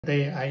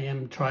Today I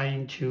am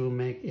trying to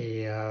make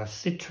a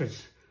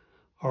citrus,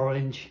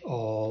 orange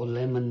or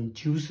lemon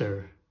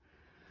juicer.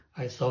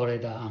 I saw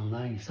it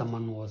online,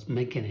 someone was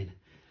making it,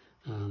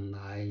 and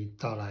I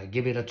thought I'd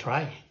give it a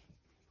try.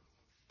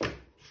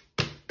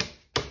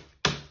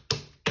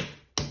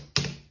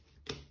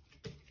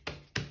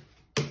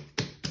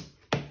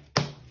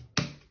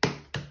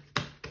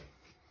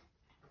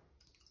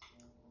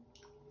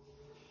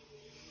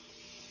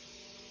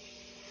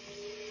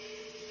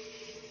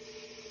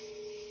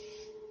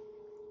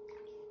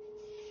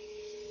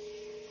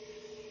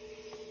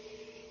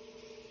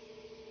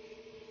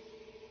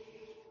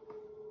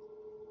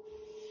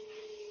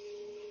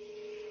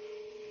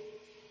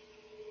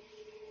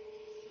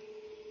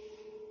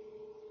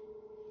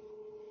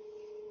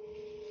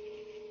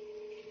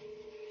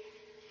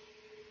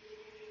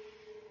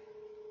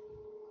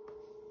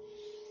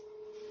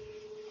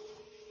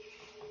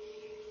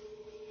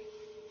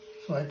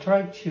 So I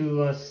tried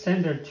to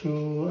center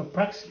to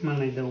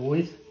approximately the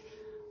width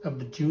of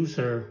the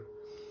juicer,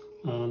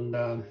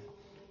 and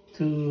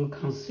to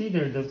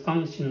consider the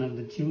function of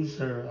the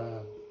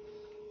juicer,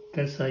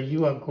 because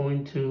you are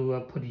going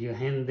to put your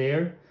hand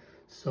there,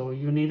 so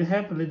you need to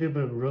have a little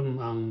bit of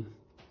room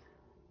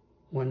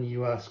when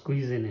you are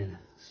squeezing it.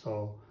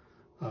 So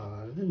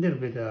a little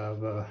bit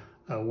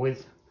of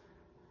width,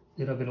 a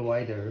little bit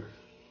wider.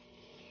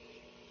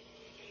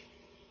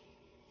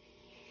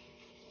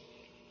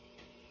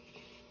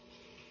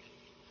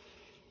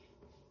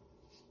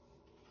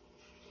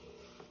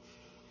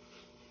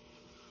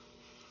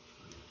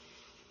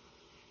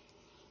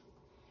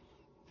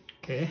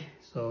 Okay,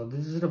 so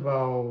this is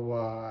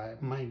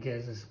about, my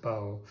guess is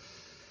about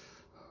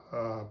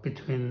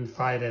between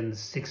 5 and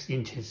 6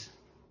 inches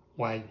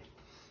wide.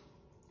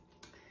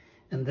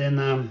 And then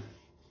I'm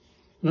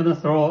gonna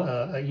throw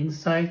an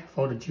inside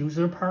for the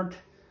juicer part.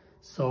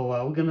 So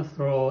we're gonna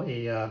throw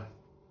a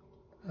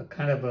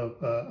kind of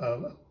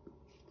a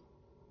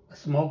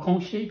small cone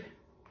shape,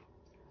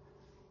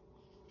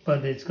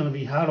 but it's gonna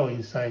be hollow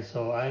inside.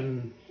 So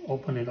I'm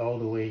opening it all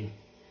the way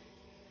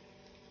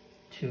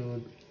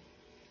to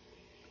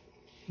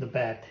the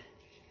bat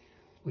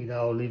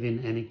without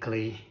leaving any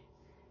clay.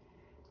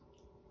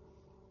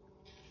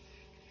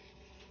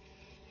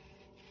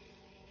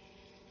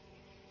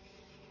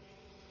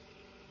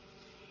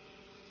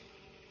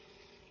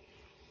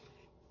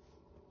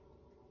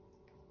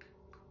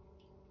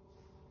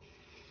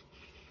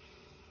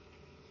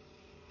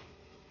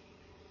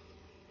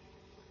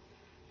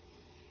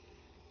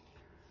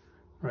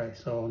 Right,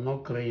 so no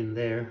clay in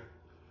there.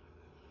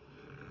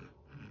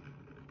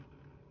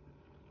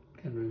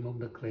 Can remove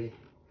the clay.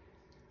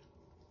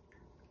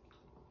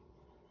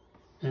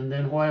 And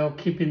then while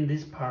keeping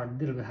this part a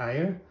little bit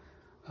higher,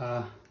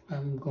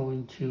 I'm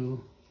going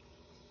to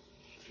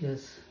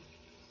just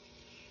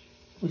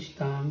push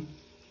down.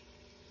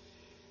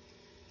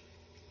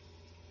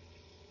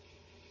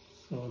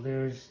 So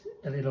there's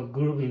a little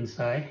groove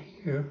inside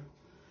here,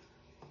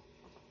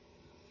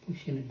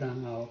 pushing it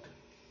down out.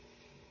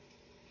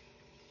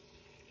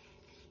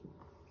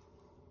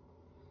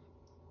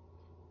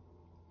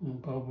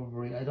 And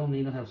probably, I don't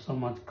need to have so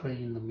much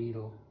clay in the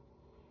middle.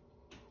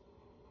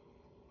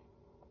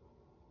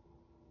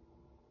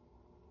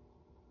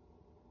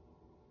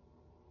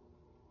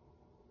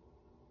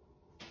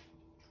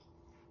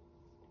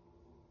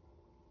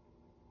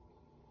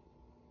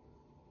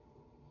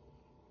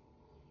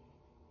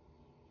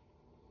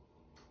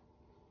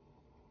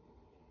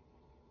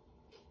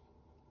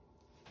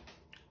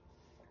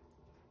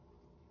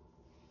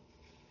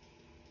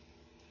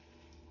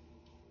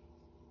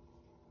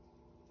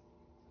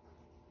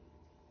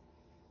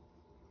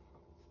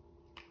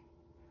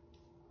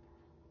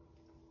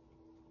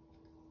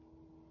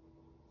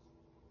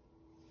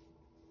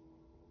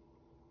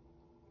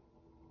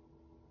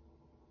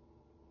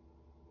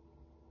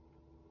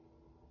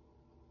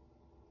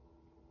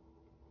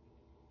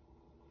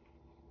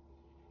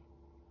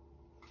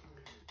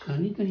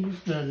 And you can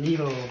use the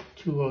needle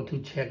tool to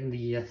check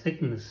the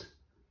thickness,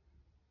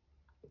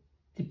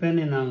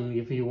 depending on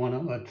if you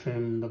want to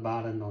trim the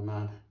bottom or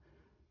not,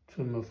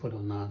 trim a foot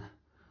or not.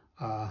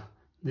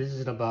 This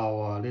is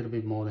about a little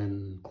bit more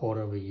than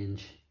 1/4 of an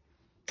inch.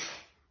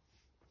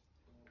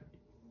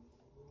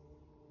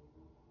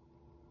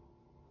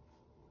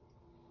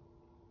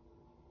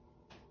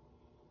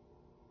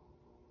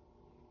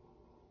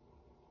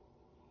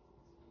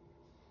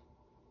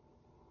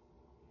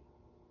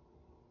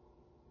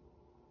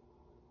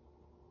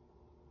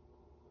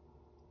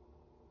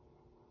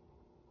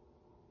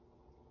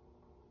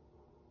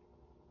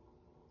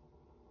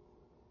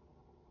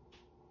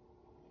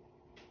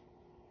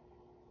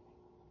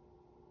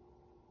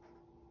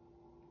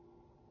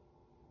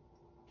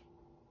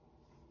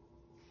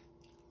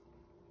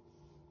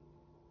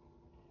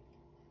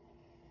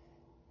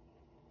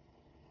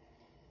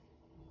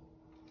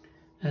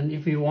 And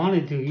if you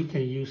wanted to, you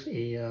can use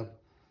a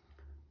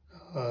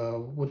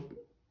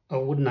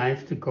wood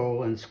knife to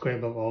go and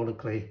scrape up all the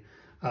clay.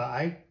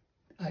 I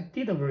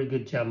did a very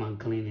good job on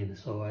cleaning,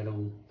 so I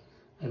don't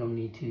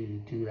need to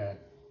do that.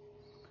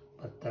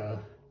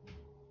 But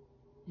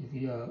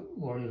if you are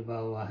worried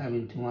about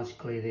having too much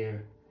clay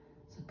there,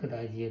 it's a good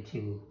idea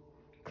to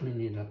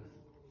clean it up.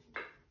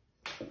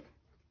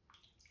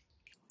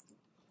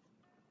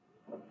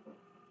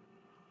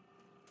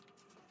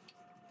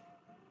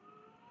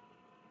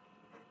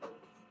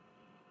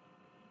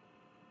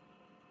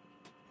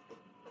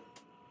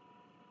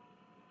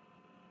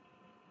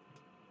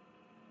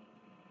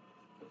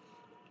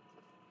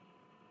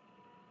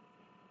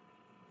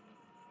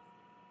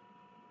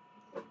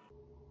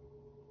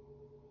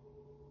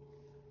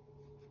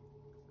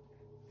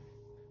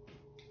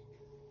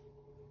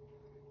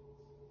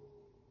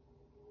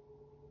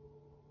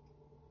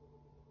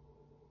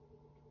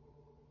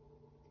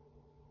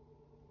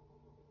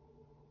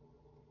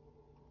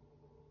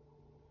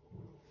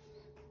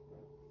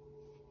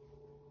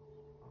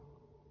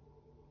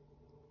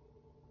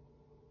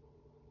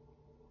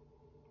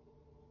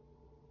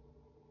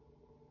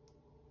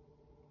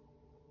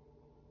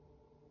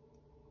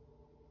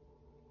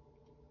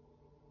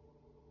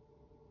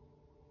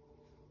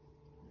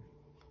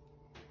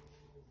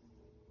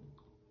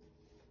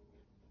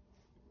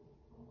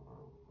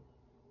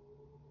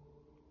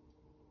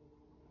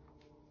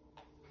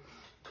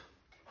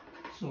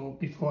 So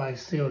before I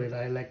seal it,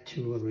 I like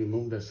to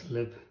remove the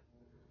slip.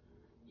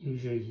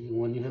 Usually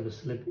when you have a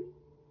slip,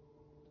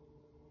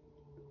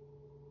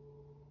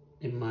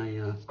 it might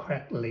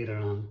crack later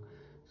on.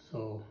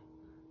 So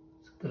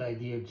it's a good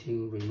idea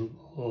to remove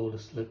all the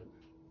slip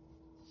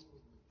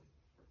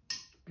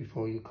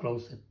before you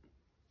close it.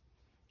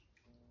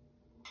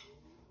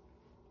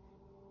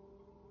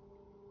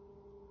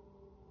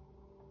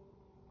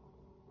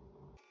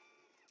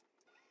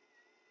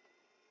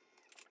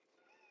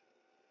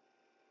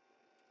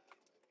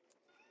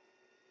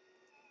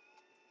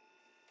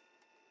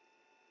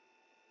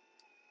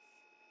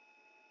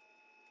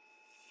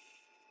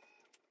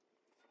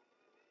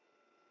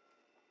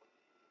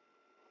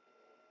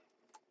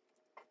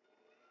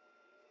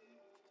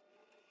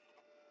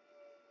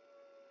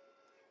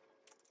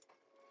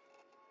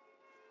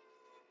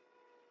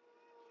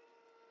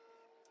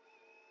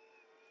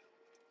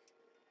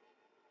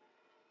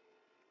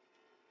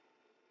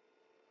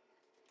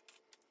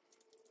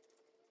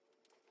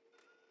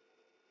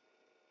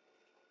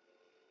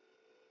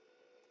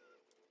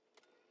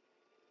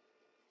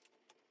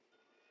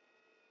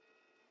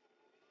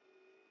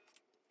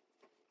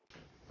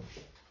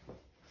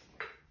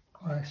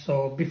 Alright,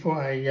 so before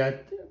I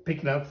pick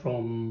it up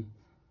from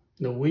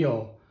the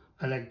wheel,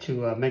 I like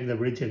to make the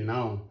rigid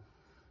now.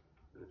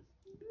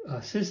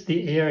 Since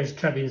the air is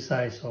trapped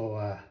inside,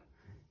 so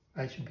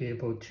I should be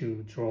able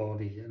to draw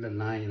the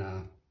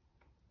line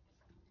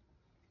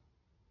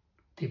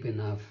deep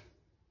enough.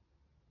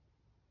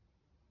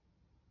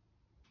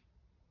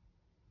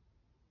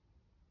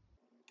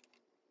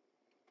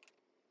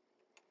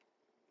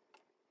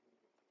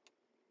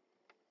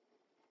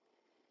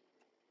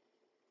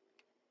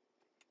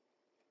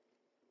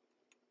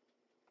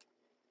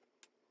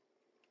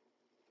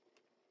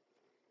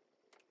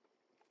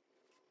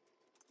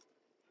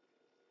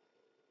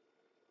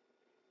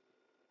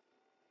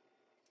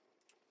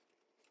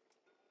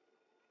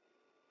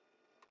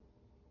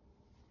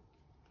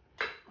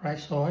 Right,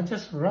 so I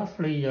just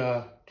roughly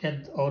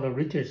get all the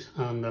ridges,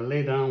 and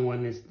later on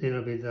when it's a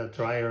little bit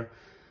drier,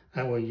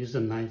 I will use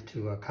a knife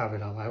to carve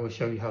it out. I will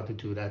show you how to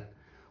do that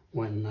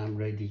when I'm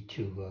ready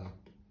to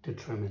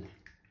trim it.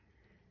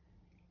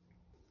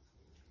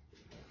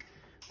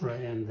 Right,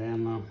 and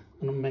then I'm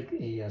gonna make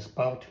a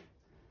spout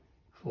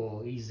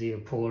for easier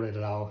pour it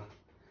out.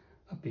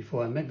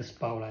 Before I make the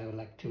spout, I would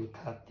like to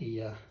cut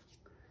the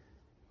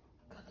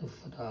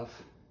foot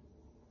off,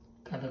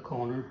 cut the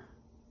corner,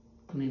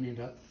 clean it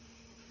up.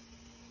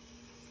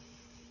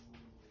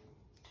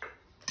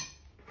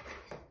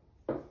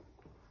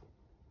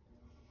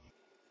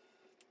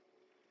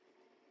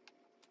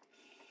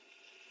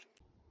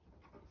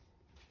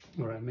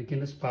 All right, making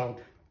the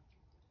spout.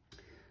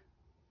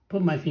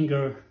 Put my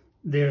finger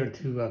there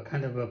to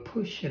kind of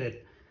push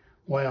it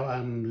while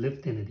I'm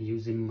lifting it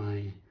using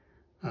my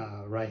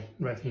right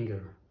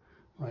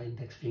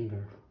index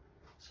finger.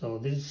 So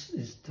this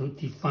is to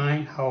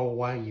define how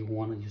wide you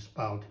want your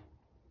spout.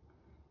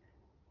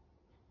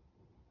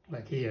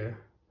 Like here,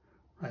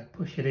 right?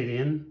 Push it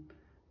in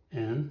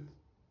and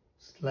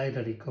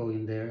slightly go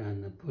in there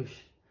and push.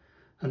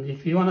 And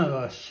if you want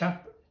a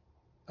sharp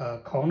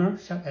corner,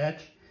 sharp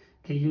edge,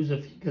 you can use a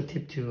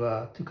fingertip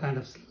to kind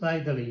of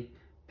slightly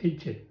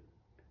pinch it.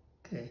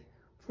 Okay,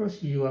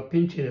 first you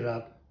pinch it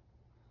up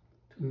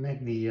to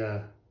make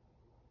the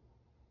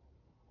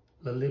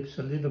lips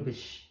a little bit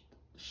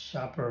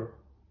sharper.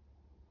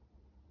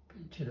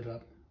 Pinch it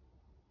up.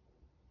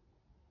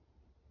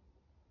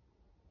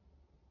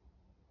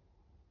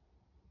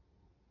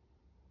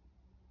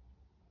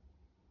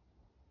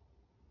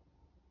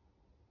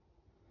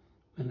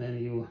 And then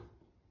you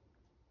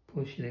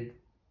push it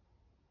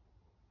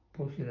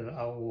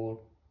outward.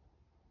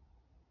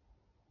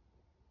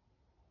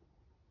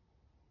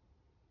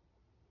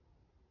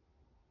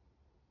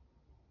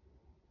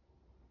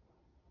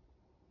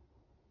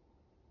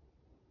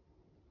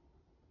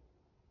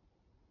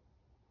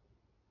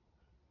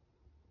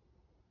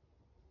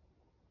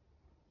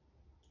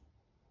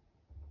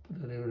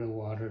 Put a little bit of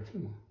water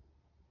too.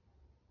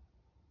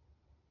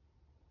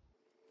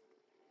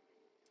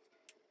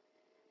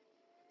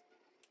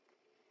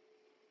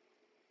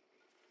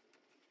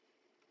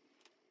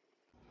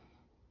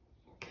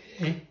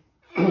 Okay.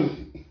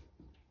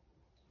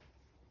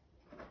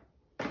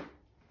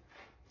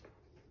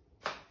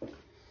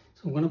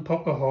 So I'm going to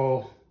poke a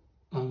hole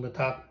on the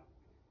top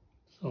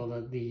so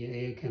that the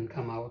air can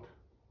come out.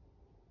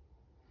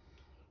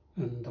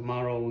 And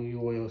tomorrow we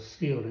will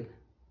seal it.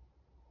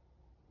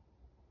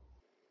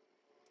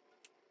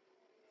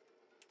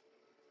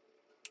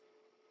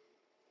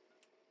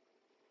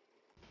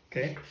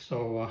 Okay,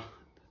 so a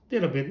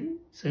little bit,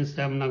 since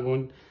I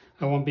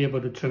won't be able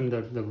to trim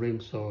the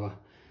rim, so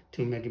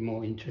to make it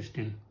more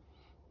interesting.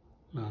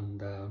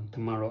 And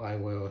tomorrow I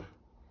will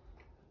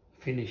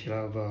finish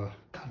off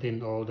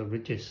cutting all the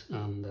ridges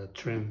and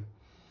trim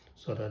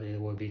so that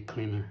it will be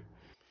cleaner.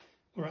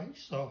 All right,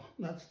 so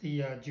that's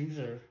the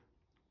juicer.